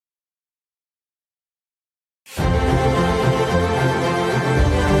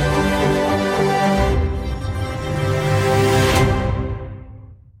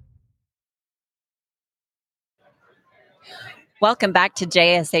Welcome back to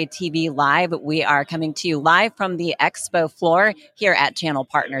JSA TV Live. We are coming to you live from the expo floor here at Channel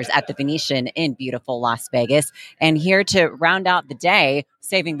Partners at the Venetian in beautiful Las Vegas. And here to round out the day,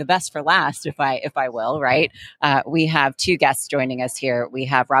 saving the best for last, if I will, right? We have two guests joining us here. We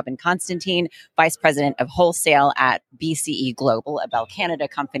have Constantin, Vice President of Wholesale at BCE Global, a Bell Canada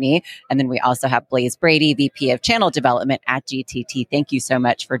company. And then we also have Blaise Brady, VP of Channel Development at GTT. Thank you so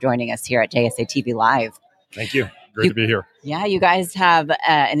much for joining us here at JSA TV Live. Thank you. Great to be here. Yeah, you guys have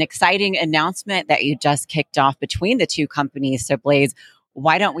an exciting announcement that you just kicked off between the two companies. So, Blaise,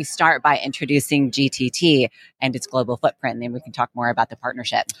 why don't we start by introducing GTT and its global footprint, and then we can talk more about the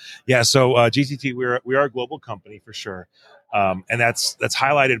partnership. Yeah, so GTT, we are a global company for sure, and that's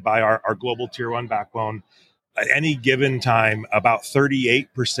highlighted by our global tier one backbone. At any given time, about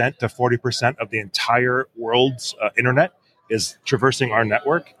 38% to 40% of the entire world's internet is traversing our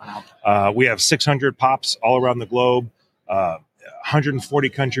network. Wow. We have 600 POPs all around the globe, 140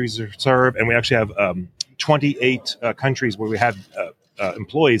 countries to serve, and we actually have 28 countries where we have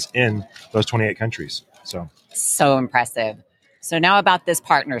employees in those 28 countries. So impressive. So now about this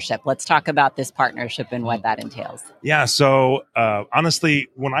partnership. Let's talk about this partnership and what that entails. Yeah, so honestly,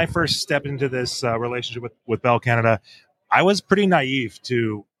 when I first stepped into this relationship with Bell Canada, I was pretty naive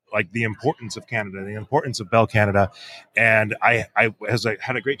to the importance of Canada, the importance of Bell Canada. And I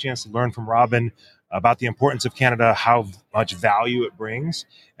had a great chance to learn from Robin about the importance of Canada, how much value it brings.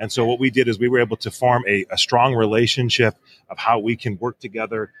 And so what we did is we were able to form a strong relationship of how we can work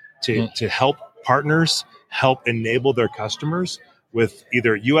together to help partners, help enable their customers with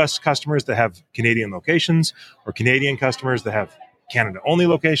either U.S. customers that have Canadian locations or Canadian customers that have Canada-only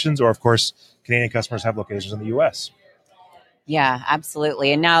locations, or, of course, Canadian customers have locations in the U.S. Yeah,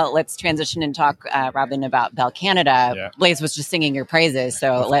 absolutely. And now let's transition and talk, Robin, about Bell Canada. Yeah. Blaise was just singing your praises.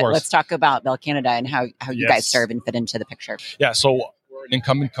 So let's talk about Bell Canada and how you guys serve and fit into the picture. Yeah, so we're an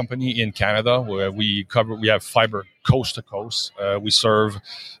incumbent company in Canada where we have fiber coast to coast. We serve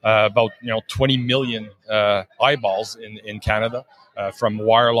about 20 million eyeballs in Canada. From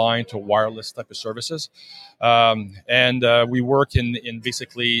wireline to wireless type of services. And we work in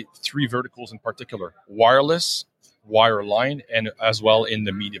basically three verticals in particular: wireless, wireline, and as well in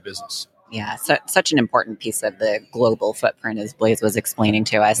the media business. Yeah, so such an important piece of the global footprint, as Blaise was explaining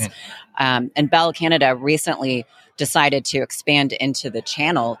to us. And Bell Canada recently decided to expand into the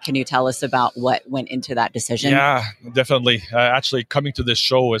channel. Can you tell us about what went into that decision? Yeah, definitely. Actually, coming to this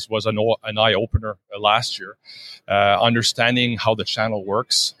show was an eye-opener last year. Understanding how the channel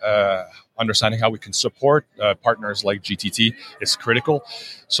works, understanding how we can support partners like GTT is critical.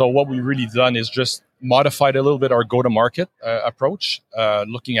 So what we really done is just modified a little bit our go-to-market approach,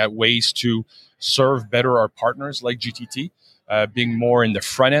 looking at ways to serve better our partners like GTT, being more in the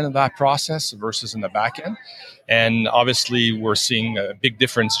front end of that process versus in the back end. And obviously, we're seeing a big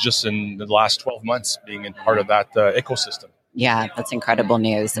difference just in the last 12 months being in part of that ecosystem. Yeah, that's incredible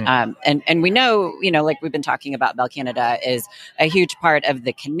news. And we know, like we've been talking about, Bell Canada is a huge part of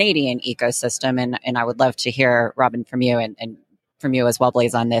the Canadian ecosystem. And I would love to hear, Robin, from you and from you as well,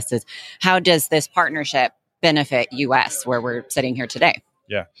 Blaise, on this is how does this partnership benefit US where we're sitting here today?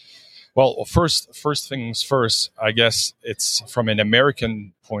 Yeah. Well, first things first, I guess it's from an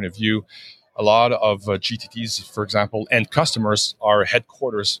American point of view. A lot of GTTs, for example, and customers are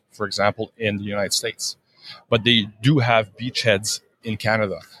headquarters, for example, in the United States. But they do have beachheads in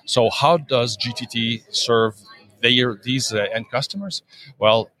Canada. So how does GTT serve these end customers?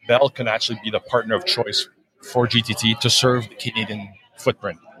 Well, Bell can actually be the partner of choice for GTT to serve the Canadian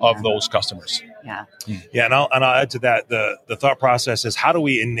footprint of those customers. Yeah. Yeah, and I'll add to that. The thought process is how do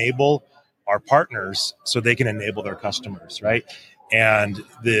we enable our partners so they can enable their customers, right? And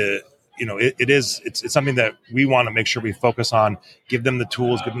it's something that we want to make sure we focus on, give them the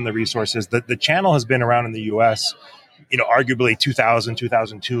tools, give them the resources. The channel has been around in the US, arguably 2000,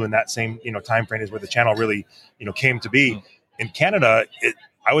 2002, and that same, time frame is where the channel really, came to be. In Canada,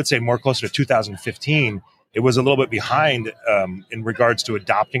 I would say more closer to 2015. It was a little bit behind in regards to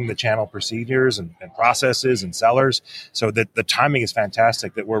adopting the channel procedures and processes and sellers. So that the timing is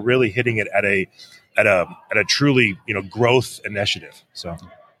fantastic. That we're really hitting it at a truly growth initiative. So,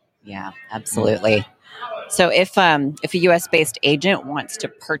 yeah, absolutely. So if a U.S. based agent wants to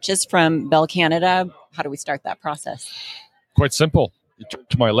purchase from Bell Canada, how do we start that process? Quite simple. You turn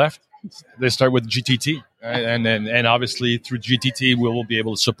to my left. They start with GTT, right? and obviously through GTT we will be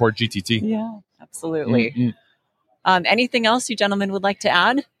able to support GTT. Yeah. Absolutely. Anything else you gentlemen would like to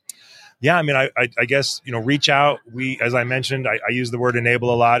add? Yeah, I mean, I guess, reach out. As I mentioned, I use the word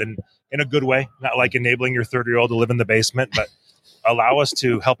enable a lot and in a good way, not like enabling your 30-year-old to live in the basement, but allow us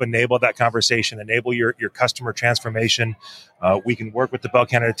to help enable that conversation, enable your customer transformation. We can work with the Bell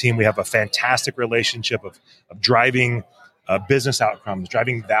Canada team. We have a fantastic relationship of driving business outcomes,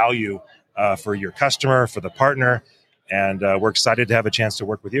 driving value for your customer, for the partner. And we're excited to have a chance to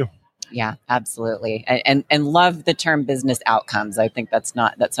work with you. Yeah, absolutely. And love the term business outcomes. I think that's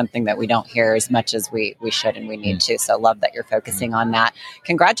something that we don't hear as much as we should and we need to. So love that you're focusing on that.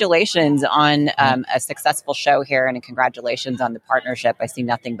 Congratulations on a successful show here, and congratulations on the partnership. I see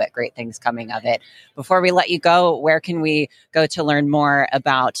nothing but great things coming of it. Before we let you go, where can we go to learn more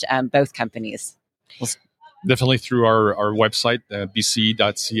about both companies? Definitely through our website,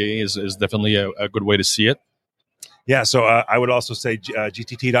 bce.ca is definitely a good way to see it. Yeah, so I would also say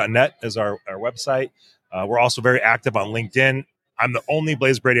gtt.net is our website. We're also very active on LinkedIn. I'm the only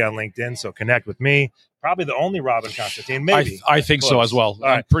Blaise Brady on LinkedIn, so connect with me. Probably the only Robin Constantin, maybe. I think so as well.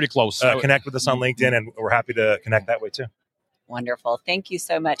 I'm pretty close. Connect with us on LinkedIn, and we're happy to connect that way too. Wonderful. Thank you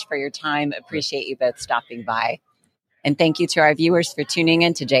so much for your time. Appreciate you both stopping by. And thank you to our viewers for tuning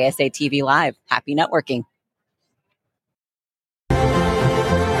in to JSA TV Live. Happy networking.